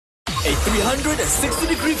A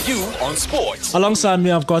 360-degree view on sports. Alongside me,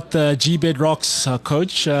 I've got the GBet Rocks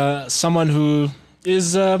coach, someone who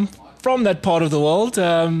is from that part of the world.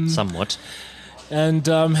 Somewhat. And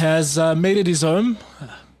has made it his home.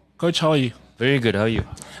 Coach, how are you? Very good. How are you?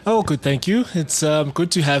 Oh, good, thank you. It's good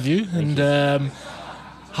to have you.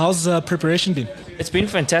 How's preparation been? It's been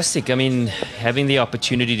fantastic. I mean, having the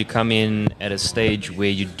opportunity to come in at a stage where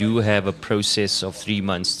you do have a process of 3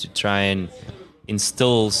 months to try and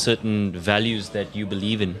instill certain values that you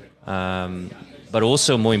believe in, but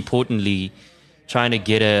also more importantly, trying to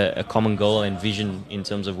get a common goal and vision in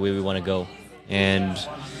terms of where we want to go. And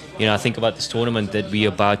I think about this tournament that we're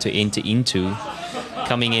about to enter into,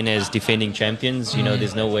 coming in as defending champions.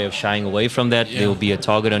 There's no way of shying away from that. There will be a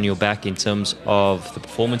target on your back in terms of the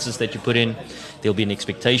performances that you put in. There'll be an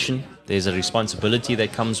expectation. There's a responsibility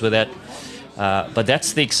that comes with that. But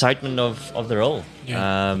that's the excitement of the role.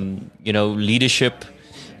 Leadership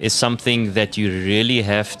is something that you really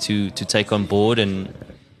have to take on board. And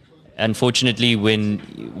unfortunately,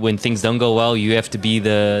 when things don't go well, you have to be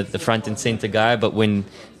the front and center guy. But when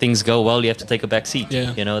things go well, you have to take a back seat.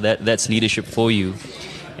 That's leadership for you.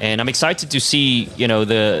 And I'm excited to see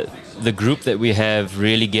the group that we have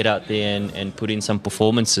really get out there and put in some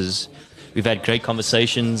performances. We've had great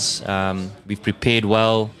conversations. We've prepared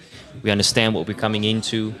well. We understand what we're coming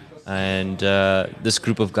into, and this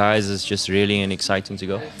group of guys is just really exciting to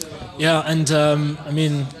go. Yeah, and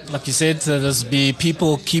like you said, there's be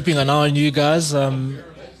people keeping an eye on you guys.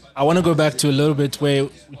 I want to go back to a little bit where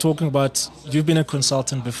we're talking about you've been a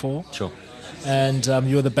consultant before. Sure. And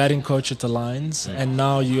you were the batting coach at the Lions, and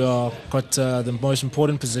now you are got the most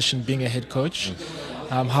important position, being a head coach.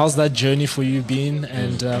 How's that journey for you been,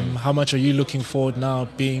 and how much are you looking forward now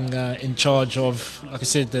being in charge of, like I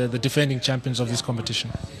said, the defending champions of this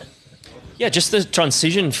competition? Yeah, just the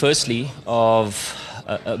transition, firstly, of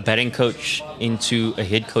a batting coach into a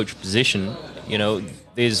head coach position.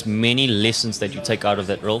 There's many lessons that you take out of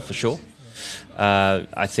that role, for sure.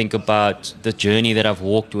 I think about the journey that I've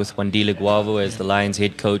walked with Wandile Guavo as the Lions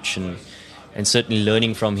head coach, and certainly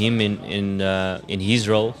learning from him in his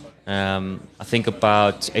role. I think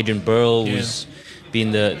about Adrian Burrell, who's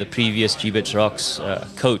been the previous GBet Rocks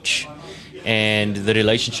coach, and the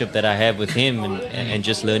relationship that I have with him, and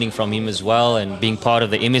just learning from him as well, and being part of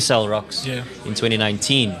the MSL Rocks in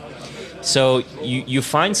 2019. So you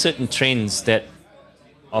find certain trends that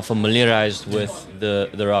are familiarized with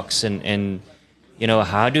the Rocks, and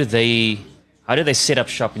how do they set up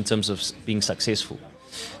shop in terms of being successful.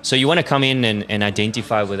 So you want to come in and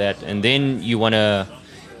identify with that, and then you want to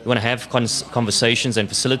have conversations and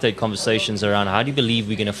facilitate conversations around how do you believe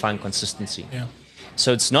we're going to find consistency.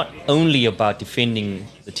 So it's not only about defending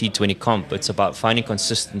the T20 comp, it's about finding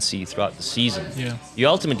consistency throughout the season. You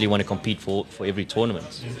ultimately want to compete for every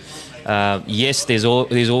tournament. Yes, there's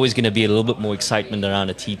always going to be a little bit more excitement around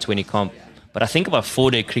a T20 comp, but I think about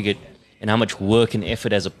 4-day cricket and how much work and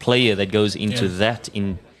effort as a player that goes into that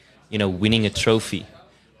in winning a trophy.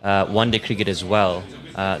 One-day cricket as well.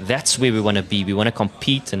 That's where we want to be. We want to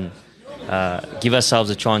compete and give ourselves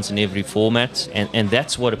a chance in every format, and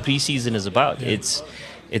that's what a preseason is about.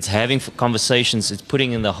 It's having conversations, it's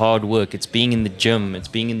putting in the hard work, it's being in the gym, it's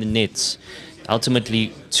being in the nets,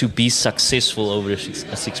 ultimately to be successful over a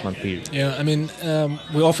 6-month period.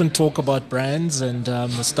 We often talk about brands and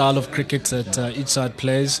the style of cricket that each side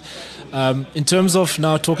plays. In terms of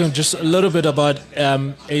now talking just a little bit about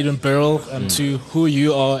Adrian Burrell to who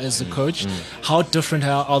you are as a coach, how different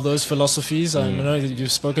are those philosophies? I know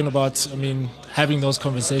you've spoken about, having those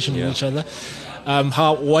conversations with each other.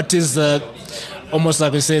 What is the, almost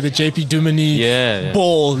like we say, the JP Duminy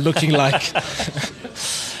ball looking like?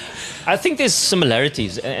 I think there's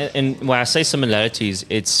similarities, and when I say similarities,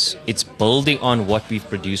 it's building on what we've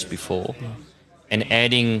produced before, and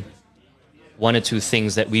adding one or two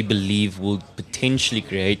things that we believe will potentially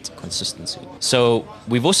create consistency. So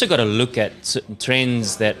we've also got to look at certain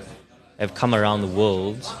trends that have come around the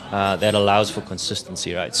world that allows for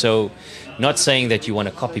consistency, right? So not saying that you want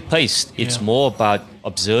to copy paste, it's more about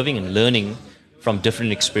observing and learning from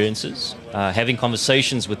different experiences, having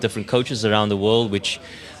conversations with different coaches around the world, which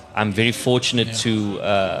I'm very fortunate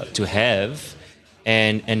to have,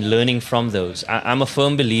 and learning from those. I'm a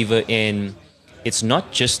firm believer in, it's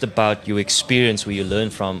not just about your experience where you learn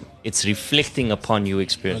from, it's reflecting upon your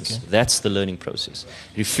experience. That's the learning process.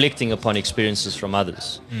 Reflecting upon experiences from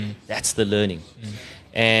others. That's the learning.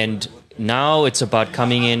 And now it's about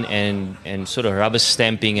coming in and sort of rubber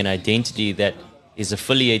stamping an identity that is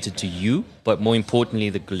affiliated to you, but more importantly,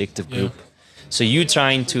 the collective group. So you're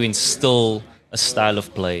trying to instill a style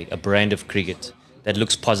of play, a brand of cricket that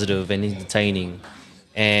looks positive and entertaining,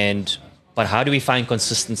 But how do we find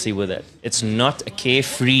consistency with it? It's not a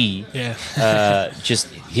carefree, just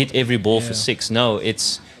hit every ball for six. No,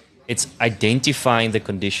 it's identifying the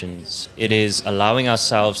conditions. It is allowing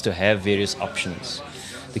ourselves to have various options.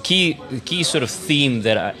 The key sort of theme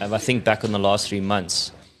that I think back on the last 3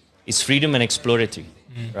 months is freedom and exploratory,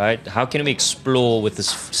 right? How can we explore with this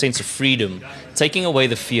sense of freedom, taking away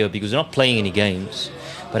the fear, because we're not playing any games,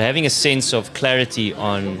 but having a sense of clarity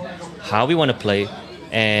on how we want to play,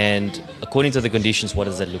 and according to the conditions, what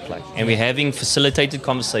does that look like? And we're having facilitated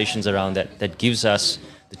conversations around that gives us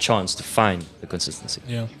the chance to find the consistency.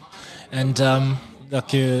 Yeah. And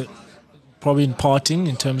probably in parting,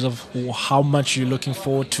 in terms of how much you're looking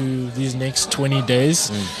forward to these next 20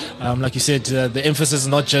 days. Like you said, the emphasis is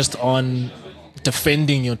not just on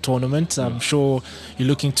defending your tournament. I'm sure you're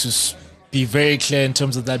looking to be very clear in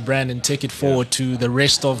terms of that brand and take it forward to the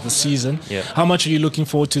rest of the season. How much are you looking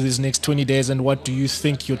forward to these next 20 days, and what do you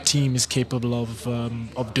think your team is capable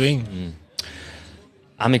of doing?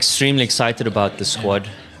 I'm extremely excited about the squad.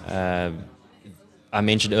 I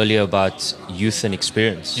mentioned earlier about youth and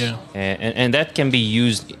experience. And that can be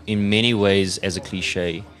used in many ways as a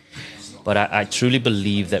cliche, but I truly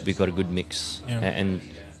believe that we've got a good mix. And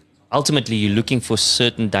ultimately, you're looking for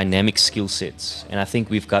certain dynamic skill sets, and I think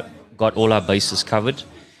we've got all our bases covered.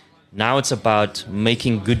 Now it's about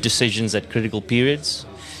making good decisions at critical periods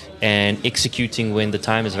and executing when the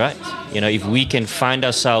time is right. If we can find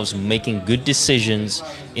ourselves making good decisions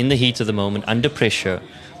in the heat of the moment, under pressure,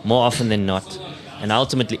 more often than not, and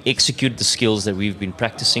ultimately execute the skills that we've been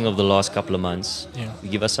practicing over the last couple of months, we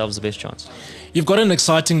give ourselves the best chance. You've got an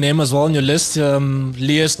exciting name as well on your list,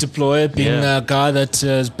 Lias de Plooy, being a guy that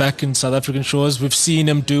is back in South African shores. We've seen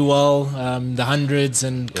him do well, the hundreds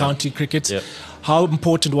and county cricket. How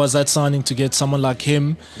important was that signing to get someone like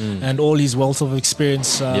him and all his wealth of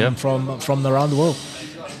experience from around the world?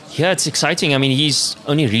 Yeah, it's exciting. I mean, he's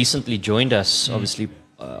only recently joined us, obviously,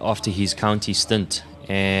 after his county stint.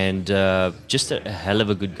 And just a hell of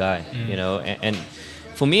a good guy, And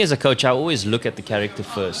for me as a coach, I always look at the character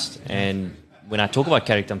first. And when I talk about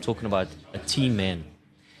character, I'm talking about a team man.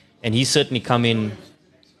 And he's certainly come in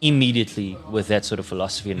immediately with that sort of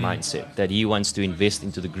philosophy and mindset that he wants to invest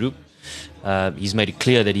into the group. He's made it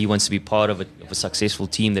clear that he wants to be part of a successful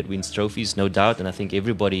team that wins trophies, no doubt. And I think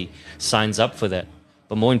everybody signs up for that.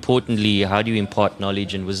 But more importantly, how do you impart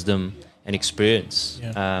knowledge and wisdom and experience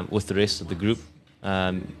with the rest of the group?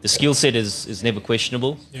 The skill set is never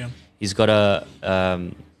questionable. He's got a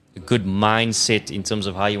good mindset in terms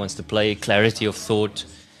of how he wants to play, clarity of thought,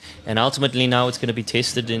 and ultimately now it's going to be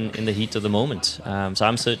tested in the heat of the moment. So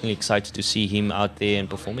I'm certainly excited to see him out there and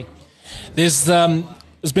performing. There's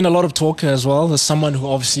been a lot of talk as well. There's someone who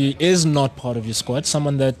obviously is not part of your squad,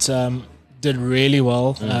 someone that did really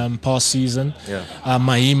well past season,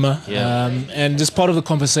 Mahima, and it's part of the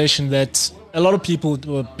conversation that a lot of people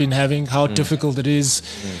have been having, how difficult it is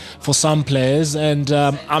for some players. And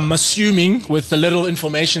I'm assuming, with the little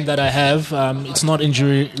information that I have, it's not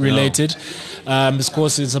injury related. Of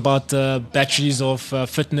course, it's about the batteries of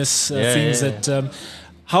fitness things. That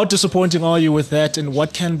how disappointing are you with that, and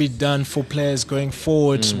what can be done for players going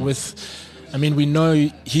forward with... I mean, we know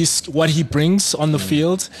what he brings on the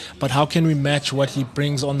field, but how can we match what he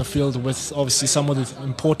brings on the field with obviously some of the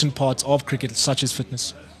important parts of cricket, such as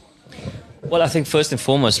fitness? Well, I think first and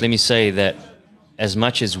foremost, let me say that as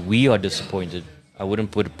much as we are disappointed, I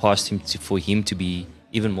wouldn't put it past him for him to be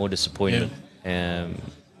even more disappointed.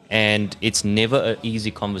 And it's never an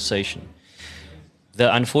easy conversation.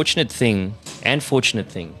 The unfortunate thing and fortunate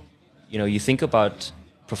thing, you think about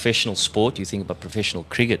professional sport, you think about professional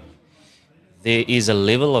cricket, there is a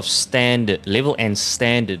level and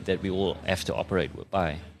standard that we all have to operate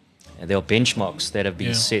by. And there are benchmarks that have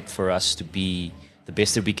been set for us to be the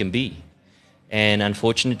best that we can be. And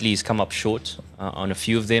unfortunately, he's come up short on a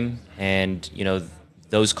few of them. And,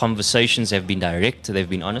 those conversations have been direct, they've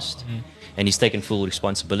been honest, and he's taken full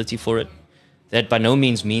responsibility for it. That by no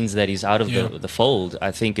means that he's out of the fold.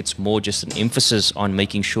 I think it's more just an emphasis on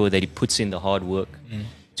making sure that he puts in the hard work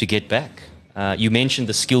to get back. You mentioned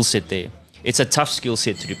the skill set there. It's a tough skill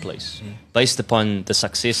set to replace based upon the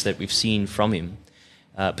success that we've seen from him,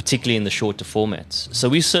 particularly in the shorter formats. So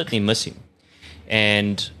we certainly miss him.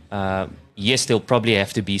 And yes, there'll probably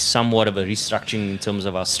have to be somewhat of a restructuring in terms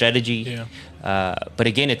of our strategy. But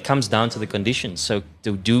again, it comes down to the conditions. So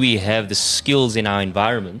do we have the skills in our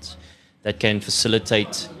environment that can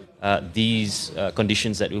facilitate these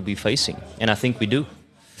conditions that we'll be facing? And I think we do.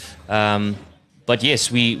 But yes,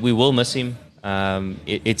 we will miss him.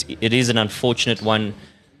 It is an unfortunate one.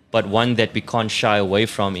 but one that we can't shy away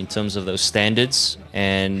from in terms of those standards.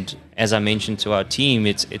 And as I mentioned to our team,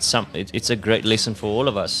 it's a great lesson for all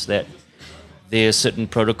of us that there are certain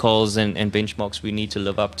protocols and benchmarks we need to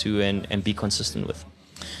live up to and be consistent with.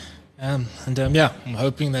 I'm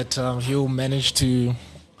hoping that he'll manage to,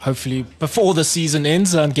 hopefully before the season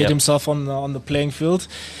ends, and get himself on the playing field.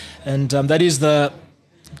 And that is the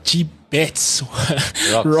G-Bets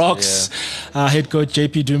Rocks head coach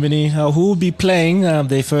JP Duminy, who will be playing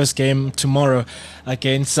their first game tomorrow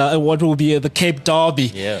against what will be the Cape Derby.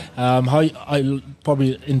 How are you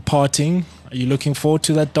probably imparting? Are you looking forward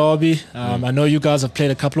to that derby? I know you guys have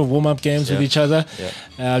played a couple of warm-up games with each other.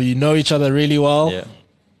 You know each other really well.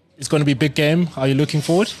 It's going to be a big game. Are you looking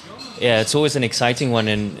forward? Yeah, it's always an exciting one.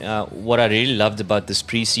 And what I really loved about this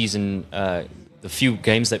preseason, the few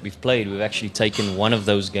games that we've played, we've actually taken one of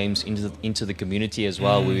those games into the community as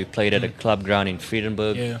well, where we played at a club ground in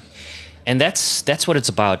Vredenburg. And that's what it's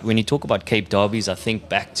about. When you talk about Cape Derbies, I think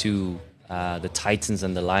back to the Titans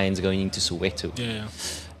and the Lions going into Soweto.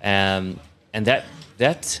 And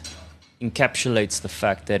that encapsulates the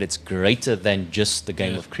fact that it's greater than just the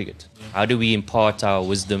game of cricket. How do we impart our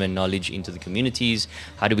wisdom and knowledge into the communities?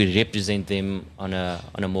 How do we represent them on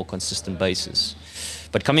a more consistent basis?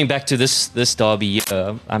 But coming back to this derby,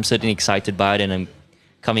 I'm certainly excited by it, and I'm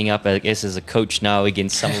coming up, I guess, as a coach now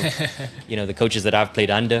against some of the coaches that I've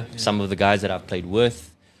played under, some of the guys that I've played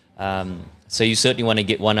with. So you certainly want to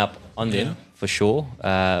get one up on them for sure.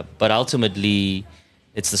 But ultimately,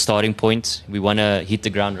 it's the starting point. We want to hit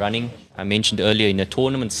the ground running. I mentioned earlier, in a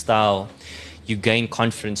tournament style, you gain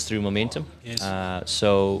confidence through momentum.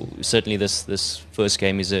 So certainly this first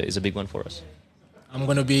game is a big one for us. I'm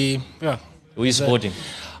going to be... Who are you supporting?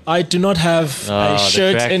 I do not have a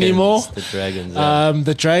shirt anymore. The Dragons.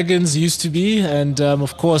 The Dragons used to be, and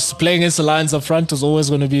of course, playing against the Lions up front is always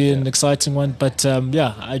going to be an exciting one. But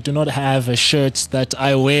I do not have a shirt that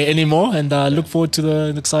I wear anymore, and I look forward to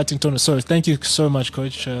the exciting tournament. So thank you so much,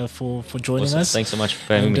 Coach, for joining us. Thanks so much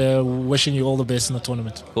for having me. And wishing you all the best in the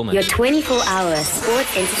tournament. Cool, man. Your 24-hour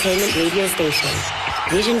sports entertainment radio station,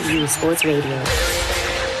 Vision View Sports Radio.